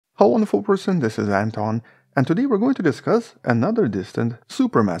Hello wonderful person, this is Anton, and today we're going to discuss another distant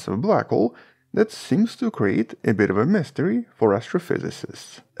supermassive black hole that seems to create a bit of a mystery for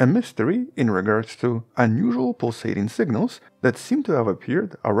astrophysicists. A mystery in regards to unusual pulsating signals that seem to have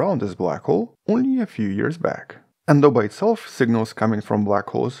appeared around this black hole only a few years back. And though by itself signals coming from black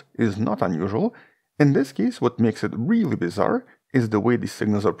holes is not unusual, in this case what makes it really bizarre is the way these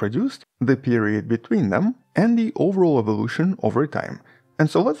signals are produced, the period between them, and the overall evolution over time. And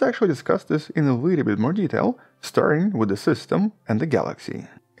so let's actually discuss this in a little bit more detail, starting with the system and the galaxy.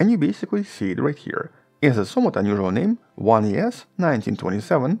 And you basically see it right here. It has a somewhat unusual name, 1ES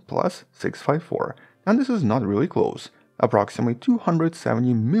 1927 plus 654. And this is not really close, approximately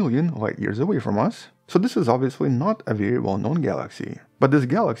 270 million light years away from us. So this is obviously not a very well-known galaxy. But this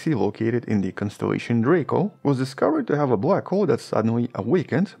galaxy, located in the constellation Draco, was discovered to have a black hole that suddenly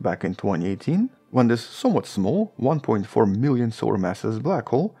awakened back in 2018, when this somewhat small 1.4 million solar masses black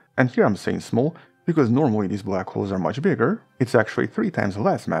hole, and here I'm saying small because normally these black holes are much bigger, it's actually 3 times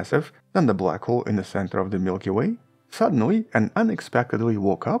less massive than the black hole in the center of the Milky Way, suddenly and unexpectedly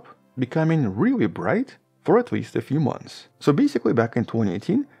woke up, becoming really bright for at least a few months. So basically back in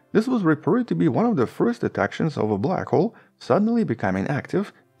 2018, this was reported to be one of the first detections of a black hole suddenly becoming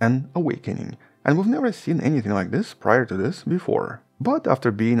active and awakening, and we've never seen anything like this prior to this before. But after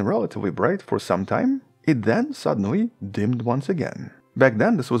being relatively bright for some time, it then suddenly dimmed once again. Back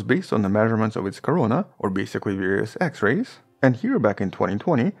then this was based on the measurements of its corona, or basically various X-rays, and here back in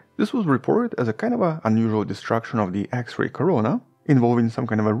 2020, this was reported as a kind of an unusual destruction of the X-ray corona, involving some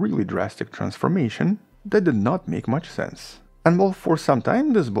kind of a really drastic transformation that did not make much sense. And well, for some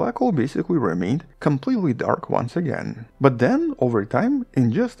time, this black hole basically remained completely dark once again. But then, over time,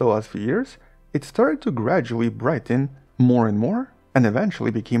 in just the last few years, it started to gradually brighten more and more, and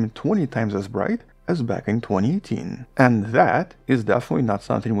eventually became 20 times as bright as back in 2018. And that is definitely not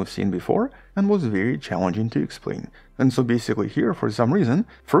something we've seen before, and was very challenging to explain. And so basically here, for some reason,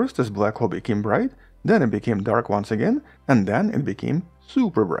 first this black hole became bright, then it became dark once again, and then it became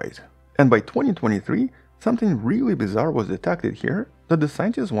super bright. And by 2023, something really bizarre was detected here that the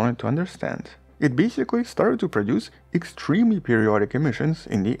scientists wanted to understand. It basically started to produce extremely periodic emissions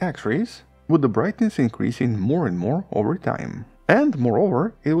in the X-rays, with the brightness increasing more and more over time. And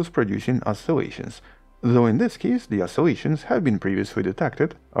moreover, it was producing oscillations, though in this case the oscillations have been previously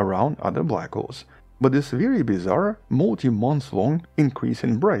detected around other black holes. But this very bizarre, multi-months long increase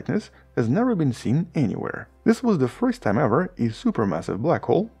in brightness has never been seen anywhere. This was the first time ever a supermassive black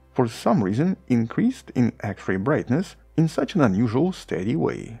hole for some reason increased in X-ray brightness in such an unusual, steady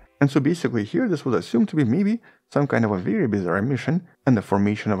way. And so basically here this was assumed to be maybe some kind of a very bizarre emission and the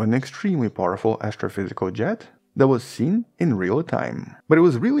formation of an extremely powerful astrophysical jet that was seen in real time. But it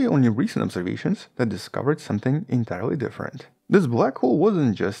was really only recent observations that discovered something entirely different. This black hole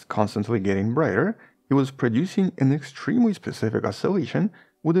wasn't just constantly getting brighter, it was producing an extremely specific oscillation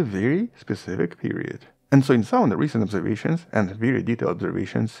with a very specific period. And so in some of the recent observations, and very detailed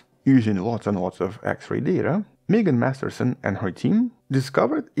observations, using lots and lots of X-ray data, Megan Masterson and her team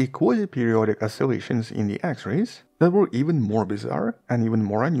discovered quasi-periodic oscillations in the X-rays that were even more bizarre and even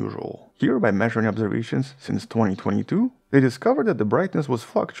more unusual. Here, by measuring observations since 2022, they discovered that the brightness was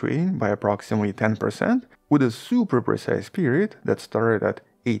fluctuating by approximately 10%, with a super precise period that started at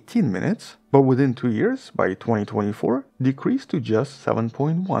 18 minutes, but within 2 years, by 2024, decreased to just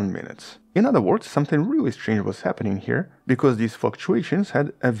 7.1 minutes. In other words, something really strange was happening here, because these fluctuations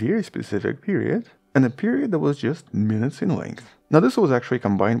had a very specific period, and a period that was just minutes in length. Now this was actually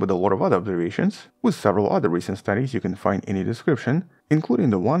combined with a lot of other observations, with several other recent studies you can find in the description, including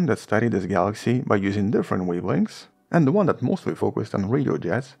the one that studied this galaxy by using different wavelengths, and the one that mostly focused on radio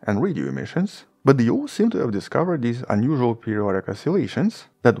jets and radio emissions. But they all seem to have discovered these unusual periodic oscillations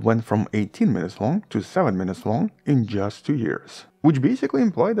that went from 18 minutes long to 7 minutes long in just 2 years. Which basically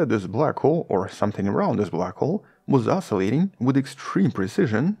implied that this black hole, or something around this black hole, was oscillating with extreme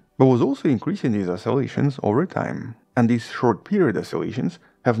precision, but was also increasing these oscillations over time. And these short period oscillations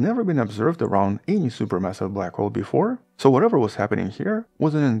have never been observed around any supermassive black hole before, so whatever was happening here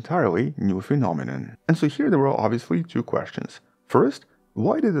was an entirely new phenomenon. And so here there were obviously 2 questions. First,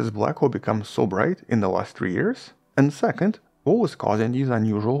 why did this black hole become so bright in the last 3 years? And second, what was causing these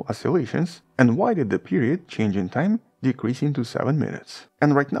unusual oscillations, and why did the period change in time decreasing to 7 minutes?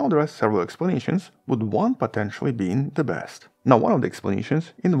 And right now there are several explanations, with one potentially being the best. Now one of the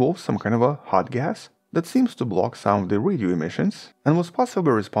explanations involves some kind of a hot gas that seems to block some of the radio emissions, and was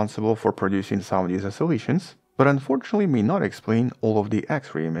possibly responsible for producing some of these oscillations, but unfortunately may not explain all of the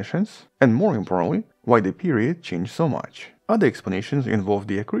X-ray emissions, and more importantly, why the period changed so much. Other explanations involve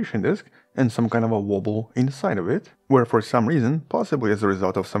the accretion disk and some kind of a wobble inside of it, where for some reason, possibly as a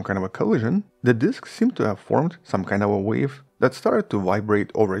result of some kind of a collision, the disk seemed to have formed some kind of a wave that started to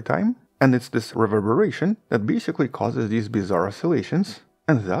vibrate over time, and it's this reverberation that basically causes these bizarre oscillations,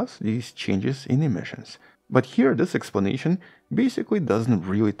 and thus these changes in emissions. But here this explanation basically doesn't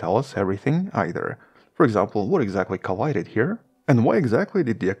really tell us everything either. For example, what exactly collided here, and why exactly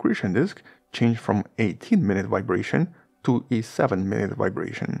did the accretion disk change from 18-minute vibration to a 7-minute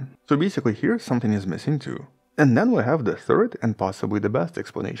vibration. So basically here something is missing too. And then we have the third and possibly the best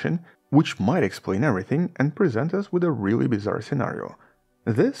explanation, which might explain everything and present us with a really bizarre scenario.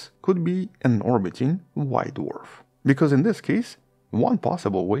 This could be an orbiting white dwarf. Because in this case, one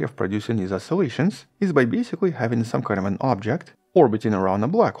possible way of producing these oscillations is by basically having some kind of an object orbiting around a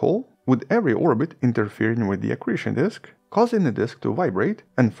black hole, with every orbit interfering with the accretion disk, causing the disk to vibrate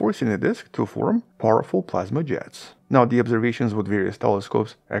and forcing the disk to form powerful plasma jets. Now, the observations with various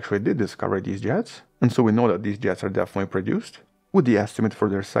telescopes actually did discover these jets, and so we know that these jets are definitely produced, with the estimate for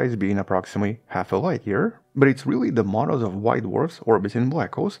their size being approximately half a light year. But it's really the models of white dwarfs orbiting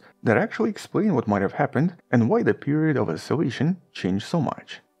black holes that actually explain what might have happened and why the period of oscillation changed so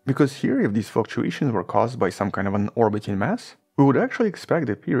much. Because here, if these fluctuations were caused by some kind of an orbiting mass, we would actually expect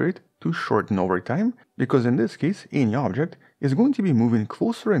the period to shorten over time, because in this case, any object is going to be moving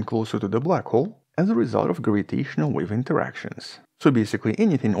closer and closer to the black hole as a result of gravitational wave interactions. So basically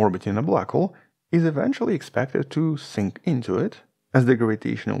anything orbiting a black hole is eventually expected to sink into it, as the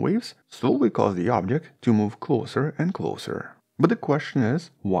gravitational waves slowly cause the object to move closer and closer. But the question is,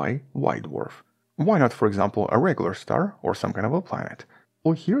 why white dwarf? Why not, for example, a regular star or some kind of a planet?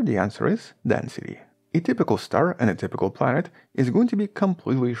 Well, here the answer is density. A typical star and a typical planet is going to be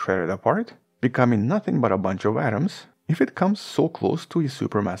completely shredded apart, becoming nothing but a bunch of atoms if it comes so close to a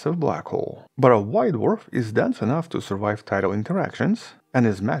supermassive black hole. But a white dwarf is dense enough to survive tidal interactions and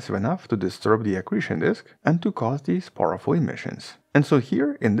is massive enough to disturb the accretion disk and to cause these powerful emissions. And so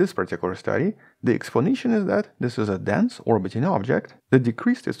here, in this particular study, the explanation is that this is a dense orbiting object that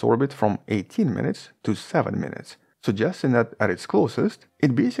decreased its orbit from 18 minutes to 7 minutes, suggesting that at its closest,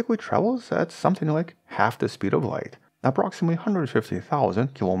 it basically travels at something like half the speed of light, approximately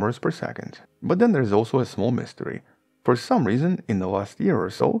 150,000 kilometers per second. But then there's also a small mystery. For some reason, in the last year or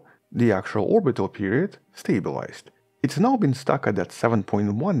so, the actual orbital period stabilized. It's now been stuck at that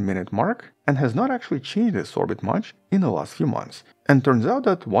 7.1 minute mark and has not actually changed its orbit much in the last few months. And turns out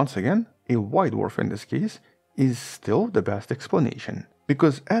that, once again, a white dwarf in this case is still the best explanation.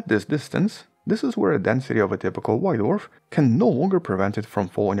 Because at this distance, this is where a density of a typical white dwarf can no longer prevent it from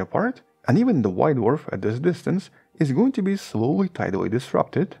falling apart, and even the white dwarf at this distance is going to be slowly tidally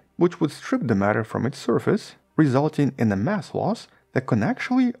disrupted, which would strip the matter from its surface, resulting in a mass loss that can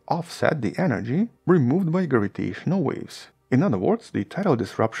actually offset the energy removed by gravitational waves. In other words, the tidal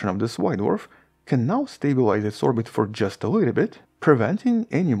disruption of this white dwarf can now stabilize its orbit for just a little bit, preventing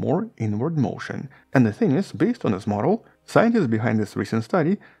any more inward motion. And the thing is, based on this model, scientists behind this recent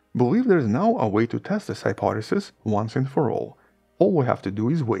study believe there is now a way to test this hypothesis once and for all. All we have to do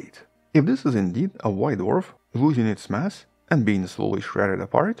is wait. If this is indeed a white dwarf losing its mass and being slowly shredded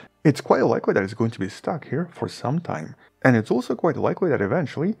apart, it's quite likely that it's going to be stuck here for some time. And it's also quite likely that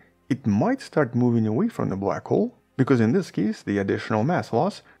eventually it might start moving away from the black hole, because in this case the additional mass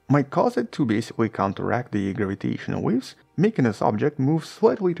loss might cause it to basically counteract the gravitational waves, making this object move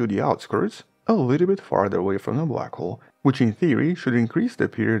slightly to the outskirts, a little bit farther away from the black hole, which in theory should increase the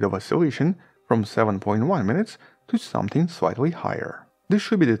period of oscillation from 7.1 minutes to something slightly higher. This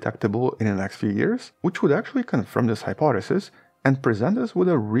should be detectable in the next few years, which would actually confirm this hypothesis and present us with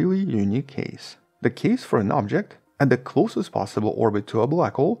a really unique case. The case for an object at the closest possible orbit to a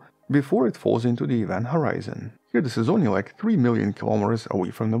black hole before it falls into the event horizon. Here this is only like 3 million kilometers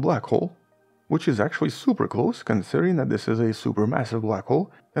away from the black hole, which is actually super close considering that this is a supermassive black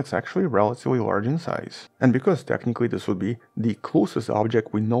hole that's actually relatively large in size. And because technically this would be the closest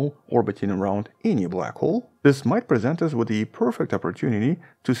object we know orbiting around any black hole, this might present us with the perfect opportunity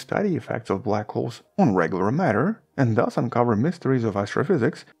to study effects of black holes on regular matter and thus uncover mysteries of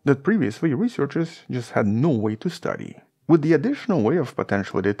astrophysics that previously researchers just had no way to study. With the additional way of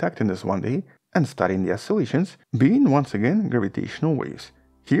potentially detecting this one day and studying the oscillations being once again gravitational waves.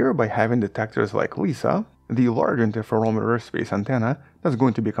 Here, by having detectors like LISA, the Large Interferometer Space Antenna that's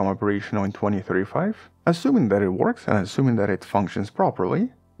going to become operational in 2035, assuming that it works and assuming that it functions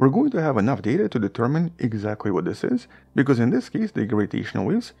properly, we're going to have enough data to determine exactly what this is, because in this case the gravitational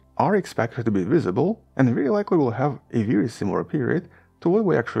waves are expected to be visible and very likely will have a very similar period to what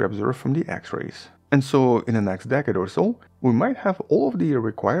we actually observe from the X-rays. And so in the next decade or so, we might have all of the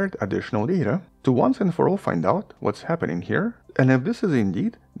required additional data to once and for all find out what's happening here, and if this is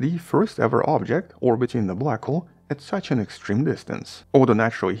indeed the first ever object orbiting the black hole at such an extreme distance. Although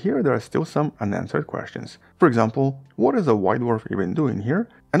naturally here there are still some unanswered questions. For example, what is a white dwarf even doing here,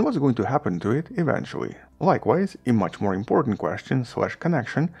 and what's going to happen to it eventually? Likewise, a much more important question /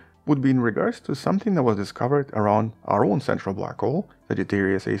 connection would be in regards to something that was discovered around our own central black hole,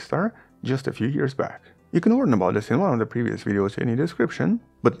 Sagittarius A star, just a few years back. You can learn about this in one of the previous videos in the description,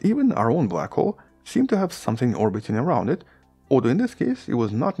 but even our own black hole seemed to have something orbiting around it, although in this case it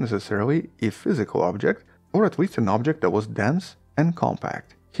was not necessarily a physical object, or at least an object that was dense and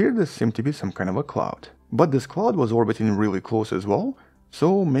compact. Here this seemed to be some kind of a cloud. But this cloud was orbiting really close as well,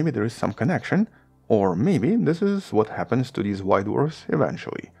 so maybe there is some connection, or maybe this is what happens to these white dwarfs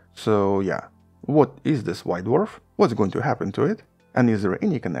eventually. So yeah, what is this white dwarf? What's going to happen to it? And is there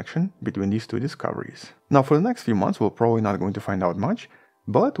any connection between these two discoveries? Now for the next few months we're probably not going to find out much,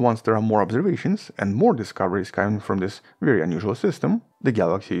 but once there are more observations and more discoveries coming from this very unusual system, the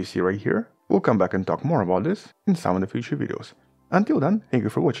galaxy you see right here, we'll come back and talk more about this in some of the future videos. Until then, thank you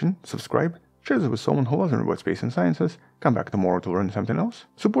for watching, subscribe, share this with someone who loves about space and sciences, come back tomorrow to learn something else,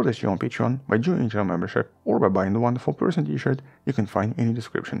 support this channel on Patreon by joining channel membership or by buying the Wonderful Person t-shirt you can find in the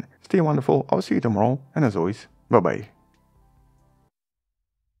description. Stay wonderful, I'll see you tomorrow, and as always, bye bye.